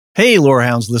Hey,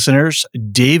 Lorehounds listeners,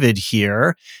 David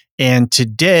here. And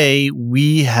today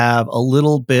we have a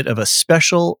little bit of a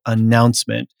special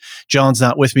announcement. John's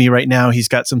not with me right now. He's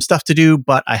got some stuff to do,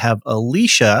 but I have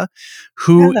Alicia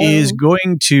who is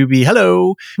going to be,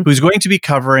 who's going to be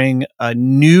covering a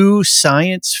new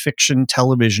science fiction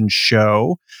television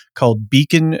show called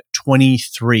Beacon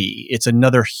 23. It's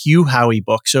another Hugh Howey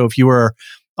book. So if you were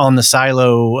on the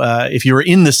silo, if you were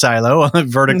in the silo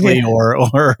vertically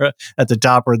or at the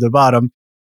top or the bottom,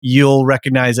 you'll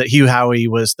recognize that Hugh Howey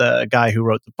was the guy who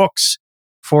wrote the books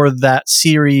for that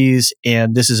series.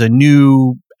 And this is a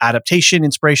new adaptation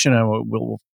inspiration. And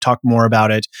we'll talk more about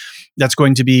it. That's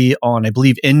going to be on, I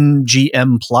believe,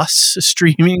 NGM Plus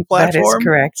streaming platform. That is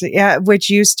correct. Yeah, which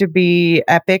used to be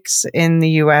Epix in the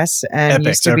US and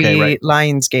used to be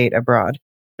Lionsgate abroad.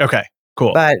 Okay.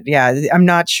 Cool. But yeah, I'm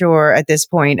not sure at this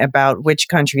point about which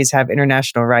countries have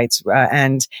international rights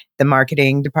and the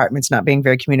marketing department's not being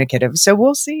very communicative. So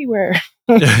we'll see where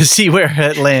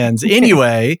it lands.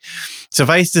 Anyway,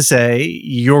 suffice to say,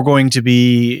 you're going to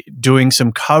be doing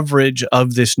some coverage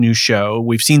of this new show.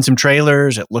 We've seen some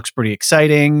trailers. It looks pretty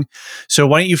exciting. So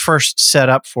why don't you first set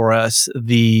up for us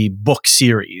the book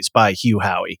series by Hugh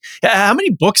Howey? How many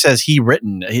books has he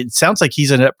written? It sounds like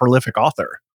he's a prolific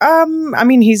author. I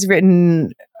mean, he's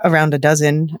written around a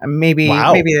dozen, maybe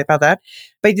about that.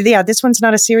 But yeah, this one's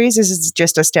not a series. This is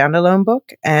just a standalone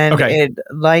book. And it,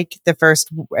 like the first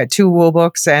two Wool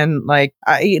books and like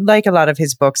a lot of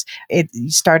his books, it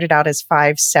started out as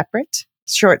 5 separate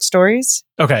short stories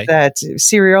that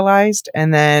serialized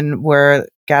and then were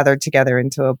gathered together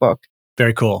into a book.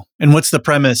 Very cool. And what's the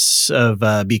premise of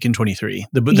Beacon 23,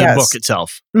 the book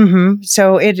itself? Mm-hmm.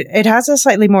 So it has a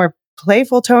slightly more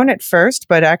playful tone at first,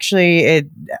 but actually it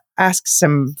asks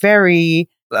some very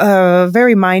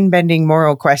mind-bending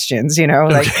moral questions, we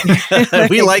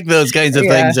like those kinds of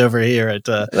things over here at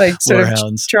sort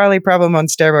of Charlie Problem on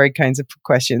steroid kinds of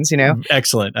questions,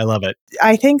 Excellent. I love it.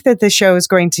 I think that the show is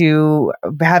going to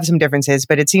have some differences,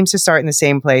 but it seems to start in the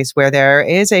same place where there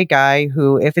is a guy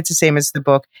who, if it's the same as the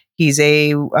book, he's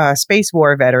a space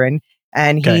war veteran,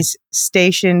 and he's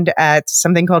stationed at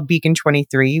something called Beacon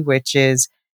 23, which is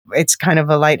it's kind of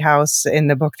a lighthouse. In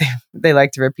the book, they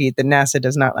like to repeat that NASA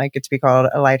does not like it to be called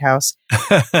a lighthouse.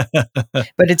 But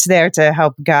it's there to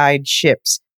help guide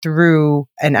ships through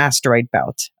an asteroid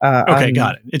belt.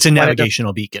 Got it. It's a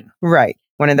navigational beacon. Right.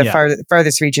 One of the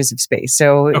farthest reaches of space.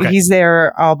 So he's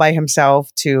there all by himself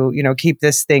to, keep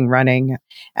this thing running.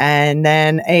 And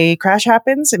then a crash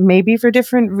happens, maybe for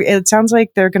different... It sounds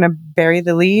like they're going to bury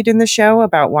the lead in the show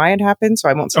about why it happened. So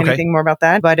I won't say anything more about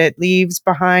that. But it leaves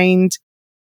behind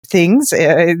things,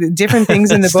 different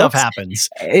things in the books. Stuff happens.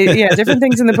 Different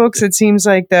things in the books. It seems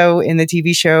like, though, in the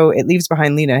TV show, it leaves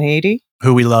behind Lena Headey,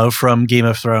 who we love from Game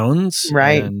of Thrones,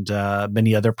 right, and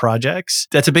many other projects.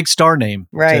 That's a big star name,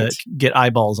 right, to get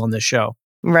eyeballs on this show.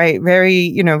 Right, very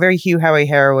Hugh Howey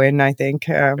heroine, I think.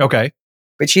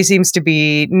 But she seems to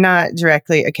be not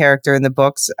directly a character in the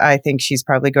books. I think she's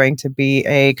probably going to be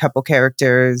a couple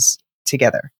characters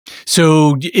together.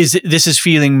 So this is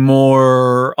feeling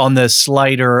more on the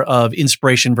slider of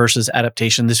inspiration versus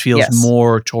adaptation. This feels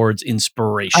more towards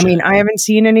inspiration. I mean, I haven't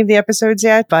seen any of the episodes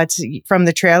yet, but from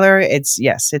the trailer, it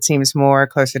seems more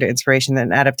closer to inspiration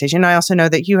than adaptation. I also know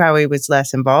that Hugh Howey was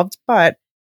less involved, but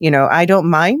I don't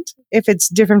mind if it's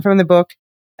different from the book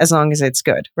as long as it's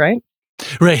good, right?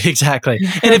 Right, exactly.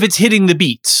 And if it's hitting the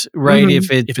beats, right?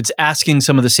 Mm-hmm. If it's asking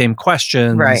some of the same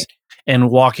questions, right,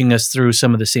 and walking us through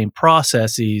some of the same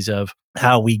processes of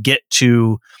how we get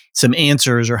to some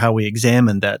answers or how we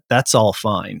examine that, that's all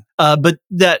fine. But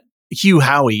that Hugh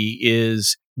Howey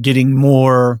is getting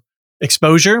more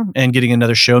exposure and getting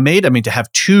another show made. I mean, to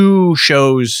have 2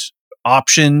 shows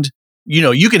optioned,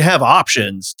 you can have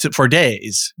options for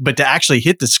days, but to actually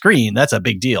hit the screen, that's a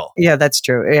big deal. Yeah, that's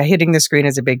true. Hitting the screen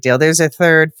is a big deal. There's a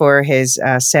third for his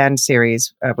Sand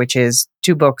series, which is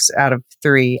 2 books out of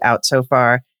 3 out so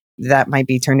far. That might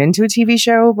be turned into a TV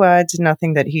show, but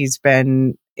nothing that he's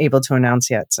been able to announce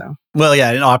yet. So, well,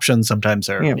 yeah, and options sometimes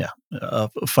are a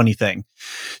funny thing.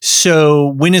 So,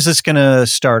 when is this going to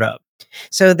start up?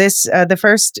 So this the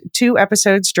first 2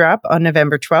 episodes drop on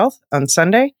November 12th on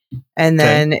Sunday, and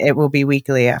then it will be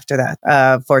weekly after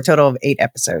that for a total of 8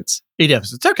 episodes. 8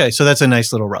 episodes. Okay, so that's a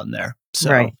nice little run there. So.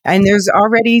 Right. And there's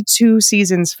already 2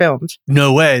 seasons filmed.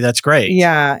 No way. That's great.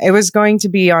 Yeah. It was going to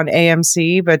be on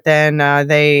AMC, but then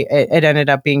it ended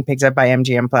up being picked up by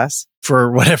MGM Plus. For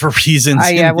whatever reasons.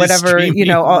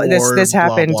 This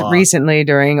happened recently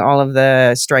during all of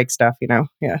the strike stuff,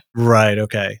 Yeah. Right.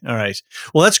 Okay. All right.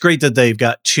 Well, that's great that they've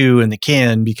got 2 in the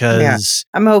can because...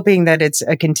 I'm hoping that it's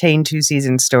a contained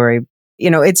 2-season story.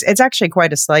 it's actually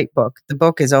quite a slight book. The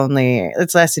book is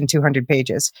it's less than 200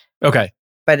 pages. Okay.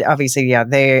 But obviously,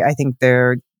 I think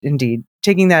they're indeed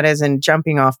taking that as a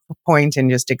jumping off point and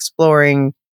just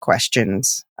exploring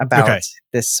questions about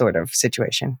this sort of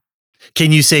situation.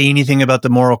 Can you say anything about the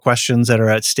moral questions that are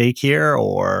at stake here,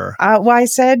 or? Well, I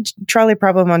said trolley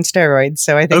problem on steroids,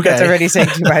 so I think that's already saying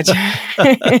too much.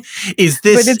 Is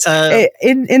this? But it's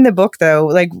in the book, though.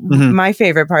 Like my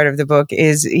favorite part of the book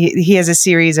is he has a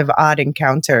series of odd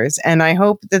encounters, and I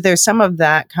hope that there's some of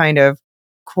that kind of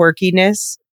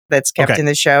quirkiness that's kept in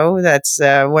the show. That's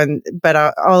but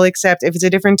I'll accept if it's a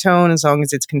different tone as long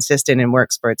as it's consistent and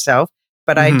works for itself.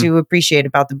 But I do appreciate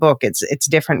about the book, it's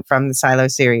different from the Silo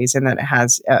series in that it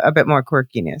has a bit more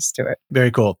quirkiness to it.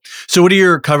 Very cool. So what are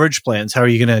your coverage plans? How are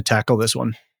you going to tackle this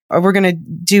one? We're going to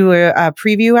do a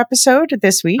preview episode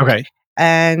this week. Okay.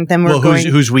 And then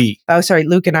who's we? Oh, sorry,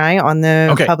 Luke and I on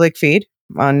the public feed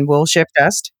on We'll Shift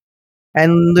Dust.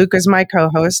 And Luke is my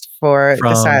co-host for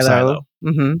the Silo.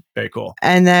 Mm-hmm. Very cool.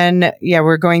 And then,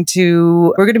 we're going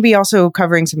to be also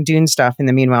covering some Dune stuff in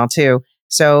the meanwhile, too.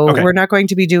 So we're not going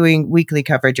to be doing weekly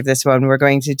coverage of this one. We're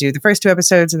going to do the first 2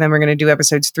 episodes, and then we're going to do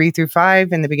episodes 3 through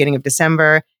 5 in the beginning of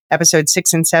December, episodes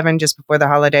 6 and 7 just before the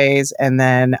holidays, and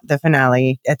then the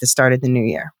finale at the start of the new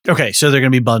year. Okay, so they're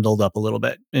going to be bundled up a little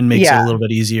bit and makes it a little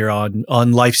bit easier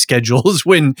on life schedules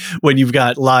when you've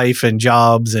got life and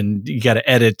jobs and you got to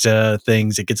edit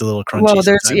things. It gets a little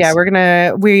crunchy.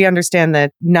 Well, we understand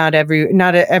that not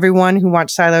everyone who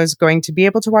watched Silo is going to be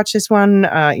able to watch this one.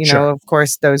 Of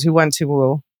course, those who want to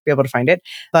will be able to find it,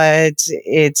 but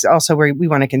it's also where we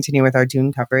want to continue with our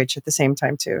Dune coverage at the same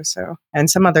time too. So, and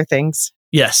some other things.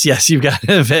 Yes, you've got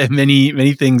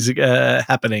many things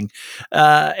happening.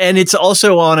 And it's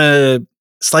also on a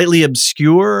slightly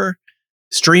obscure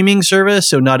streaming service,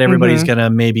 so not everybody's going to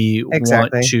maybe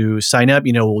want to sign up.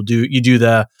 You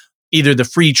do either the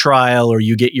free trial or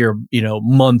you get your,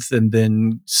 month and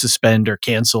then suspend or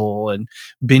cancel and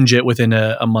binge it within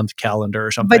a month calendar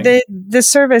or something. But the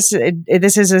service,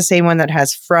 this is the same one that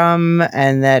has From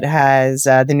and that has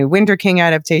the new Winter King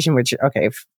adaptation, which,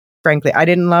 frankly, I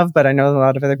didn't love, but I know a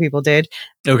lot of other people did.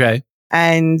 Okay.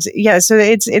 And so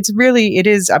it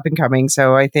is up and coming.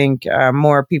 So I think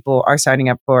more people are signing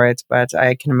up for it, but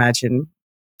I can imagine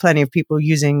plenty of people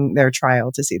using their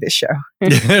trial to see this show.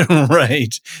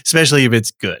 Right. Especially if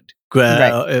it's good.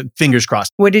 Fingers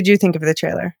crossed. What did you think of the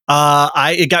trailer?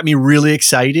 It got me really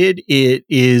excited. It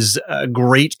is a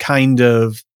great kind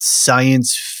of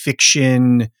science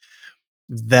fiction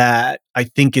that I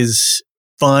think is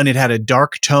fun. It had a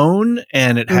dark tone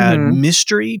and it had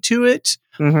mystery to it.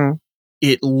 Mm-hmm.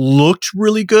 It looked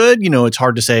really good. It's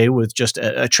hard to say with just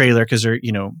a trailer because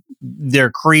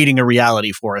they're creating a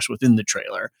reality for us within the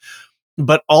trailer.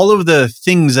 But all of the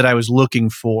things that I was looking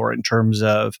for in terms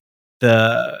of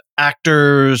the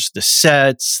actors, the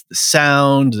sets, the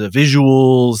sound, the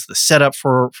visuals, the setup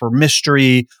for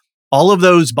mystery, all of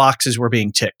those boxes were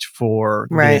being ticked for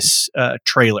this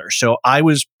trailer. So I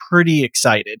was pretty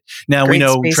excited. Now we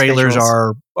know trailers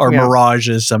are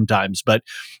mirages sometimes, but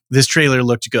this trailer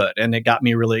looked good and it got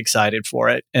me really excited for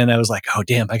it. And I was like, oh,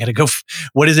 damn, I got to go.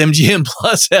 What is MGM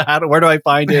Plus? Where do I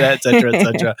find it? Et cetera, et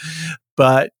cetera.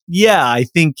 But I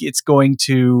think it's going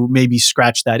to maybe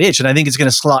scratch that itch. And I think it's going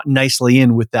to slot nicely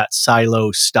in with that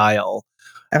Silo style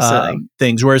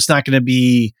things where it's not going to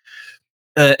be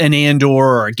an Andor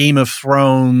or a Game of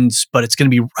Thrones, but it's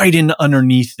going to be right in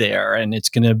underneath there. And it's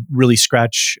going to really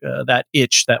scratch that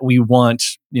itch that we want,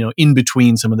 in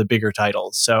between some of the bigger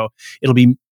titles. So it'll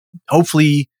be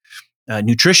hopefully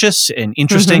nutritious and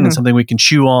interesting and something we can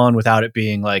chew on without it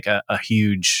being like a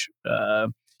huge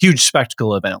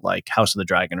spectacle event like House of the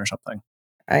Dragon or something.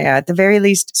 At the very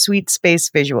least, sweet space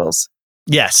visuals.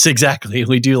 Yes, exactly.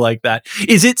 We do like that.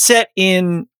 Is it set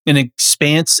in an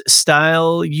Expanse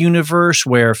style universe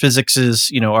where physics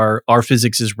is, our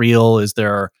physics is real? Is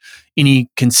there any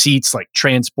conceits like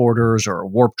transporters or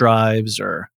warp drives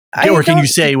or can you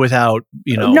say without,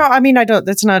 No, I mean, I don't,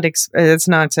 that's not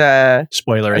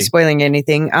spoiling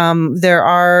anything. There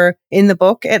are, in the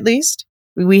book at least,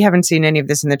 we haven't seen any of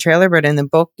this in the trailer, but in the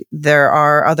book, there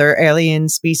are other alien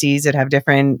species that have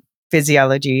different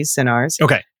physiologies than ours.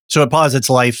 Okay. So it posits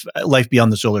life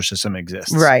beyond the solar system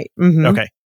exists. Right. Mm-hmm. Okay.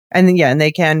 And and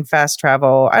they can fast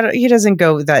travel. He doesn't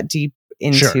go that deep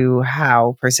into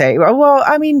how per se. Well,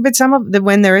 I mean, but some of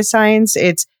when there is science,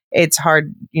 it's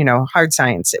hard, hard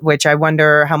science, which I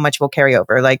wonder how much will carry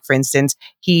over. Like, for instance,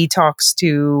 he talks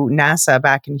to NASA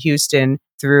back in Houston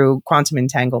through quantum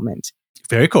entanglement.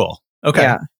 Very cool. Okay.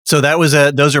 Yeah. So those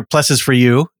are pluses for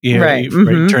you. Right.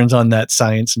 Right. Turns on that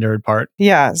science nerd part.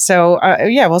 Yeah. So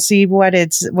we'll see what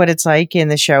it's like in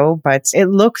the show, but it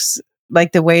looks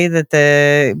like the way that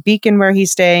the beacon where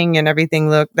he's staying and everything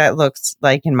looks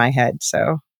like in my head.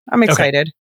 So I'm excited.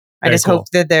 Okay. I just hope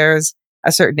that there's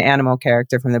a certain animal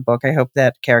character from the book. I hope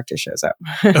that character shows up.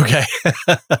 Okay.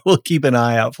 We'll keep an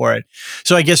eye out for it.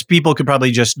 So I guess people could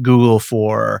probably just Google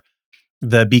for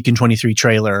the Beacon 23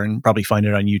 trailer and probably find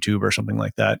it on YouTube or something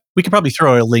like that. We could probably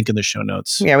throw a link in the show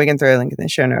notes. Yeah, we can throw a link in the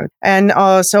show notes. And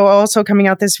also coming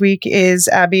out this week is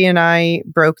Abby and I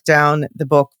broke down the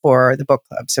book for the book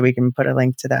club. So we can put a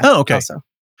link to that. Oh, okay. Also.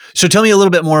 So tell me a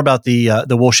little bit more about the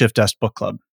Woolshift Dust book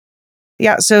club.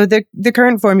 Yeah, so the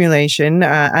current formulation,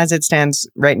 as it stands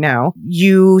right now,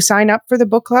 you sign up for the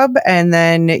book club and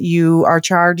then you are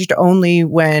charged only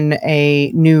when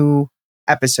a new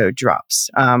episode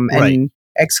drops. And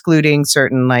excluding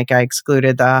certain, like I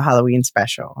excluded the Halloween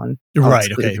special and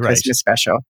Christmas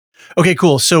special. Okay,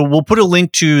 cool. So we'll put a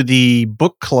link to the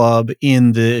book club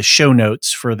in the show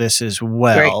notes for this as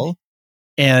well.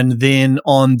 Great. And then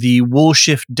on the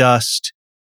Woolshift Dust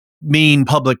main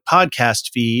public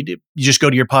podcast feed, you just go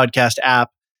to your podcast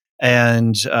app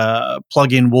and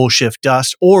plug in Woolshift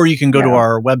Dust, or you can go to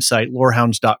our website,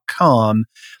 lorehounds.com,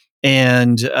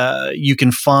 and you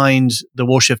can find the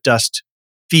Woolshift Dust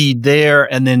feed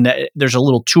there. And then there's a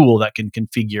little tool that can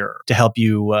configure to help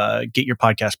you get your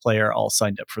podcast player all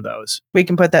signed up for those. We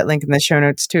can put that link in the show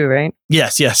notes too, right?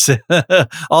 Yes.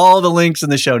 All the links in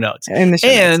the show notes.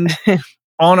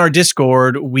 On our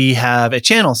Discord, we have a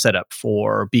channel set up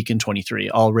for Beacon 23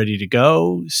 all ready to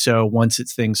go. So once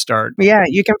things start. Yeah,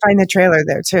 you can find the trailer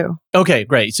there too. Okay,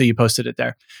 great. So you posted it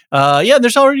there.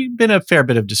 There's already been a fair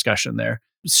bit of discussion there.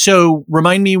 So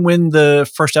remind me when the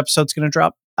first episode's going to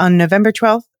drop. On November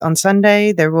 12th, on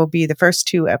Sunday, there will be the first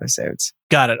 2 episodes.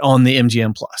 Got it. On the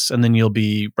MGM Plus. And then you'll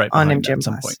be right behind on MGM at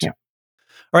some Plus, point. Yeah.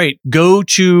 All right. Go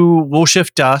to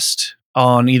Woolshift Dust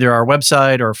on either our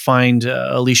website or find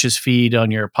Alicia's feed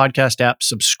on your podcast app.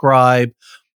 Subscribe.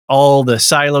 All the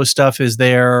Silo stuff is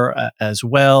there as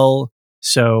well.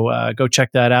 So go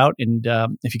check that out. And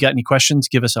if you got any questions,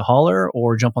 give us a holler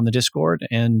or jump on the Discord.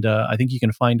 And I think you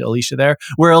can find Alicia there.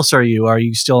 Where else are you? Are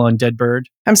you still on Deadbird?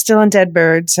 I'm still on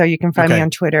Deadbird. So you can find me on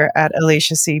Twitter at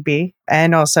AliciaCB.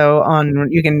 And also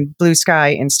you can Blue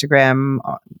Sky, Instagram,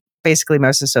 basically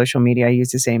most of social media. I use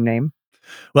the same name.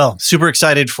 Well, super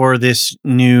excited for this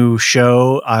new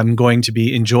show. I'm going to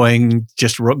be enjoying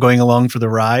just going along for the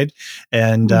ride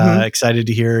and excited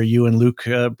to hear you and Luke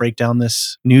break down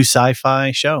this new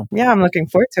sci-fi show. Yeah, I'm looking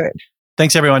forward to it.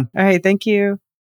 Thanks, everyone. All right. Thank you.